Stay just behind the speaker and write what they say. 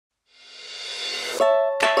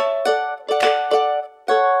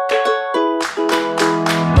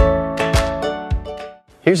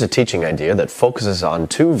Here's a teaching idea that focuses on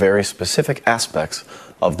two very specific aspects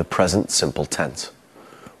of the present simple tense.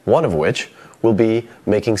 One of which will be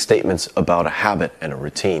making statements about a habit and a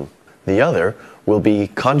routine. The other will be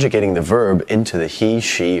conjugating the verb into the he,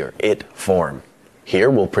 she, or it form.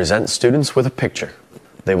 Here we'll present students with a picture.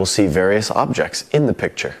 They will see various objects in the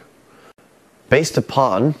picture. Based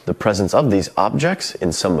upon the presence of these objects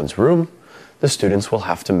in someone's room, the students will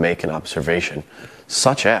have to make an observation,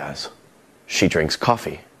 such as, she drinks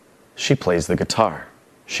coffee, she plays the guitar,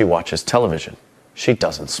 she watches television, she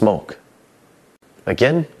doesn't smoke.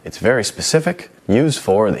 Again, it's very specific, used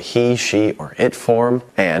for the he, she, or it form,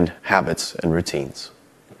 and habits and routines.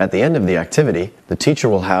 At the end of the activity, the teacher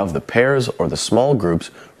will have the pairs or the small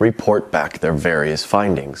groups report back their various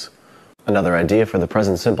findings. Another idea for the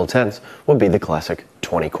present simple tense would be the classic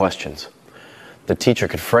 20 questions. The teacher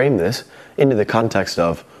could frame this into the context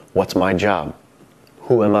of, what's my job?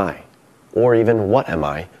 Who am I? Or even, what am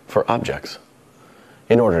I for objects?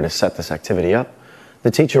 In order to set this activity up,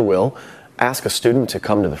 the teacher will ask a student to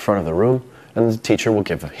come to the front of the room, and the teacher will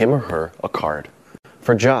give him or her a card.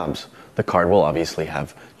 For jobs, the card will obviously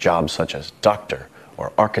have jobs such as doctor,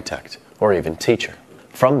 or architect, or even teacher.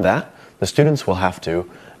 From that, the students will have to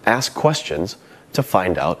ask questions to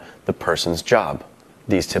find out the person's job.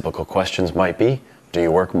 These typical questions might be, do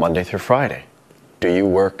you work Monday through Friday? Do you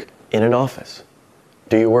work in an office?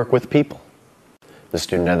 Do you work with people? The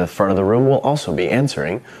student at the front of the room will also be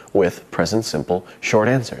answering with present simple short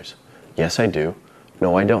answers. Yes, I do.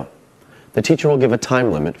 No, I don't. The teacher will give a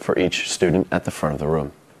time limit for each student at the front of the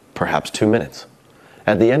room, perhaps 2 minutes.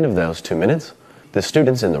 At the end of those 2 minutes, the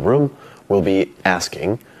students in the room will be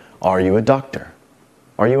asking, are you a doctor?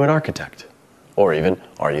 Are you an architect? Or even,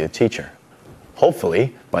 are you a teacher?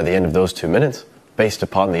 Hopefully, by the end of those 2 minutes, based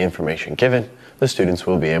upon the information given, the students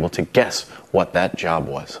will be able to guess what that job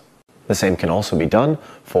was. The same can also be done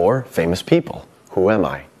for famous people. Who am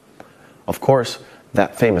I? Of course,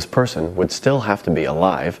 that famous person would still have to be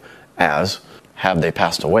alive, as, have they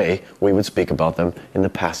passed away, we would speak about them in the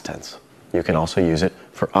past tense. You can also use it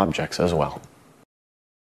for objects as well.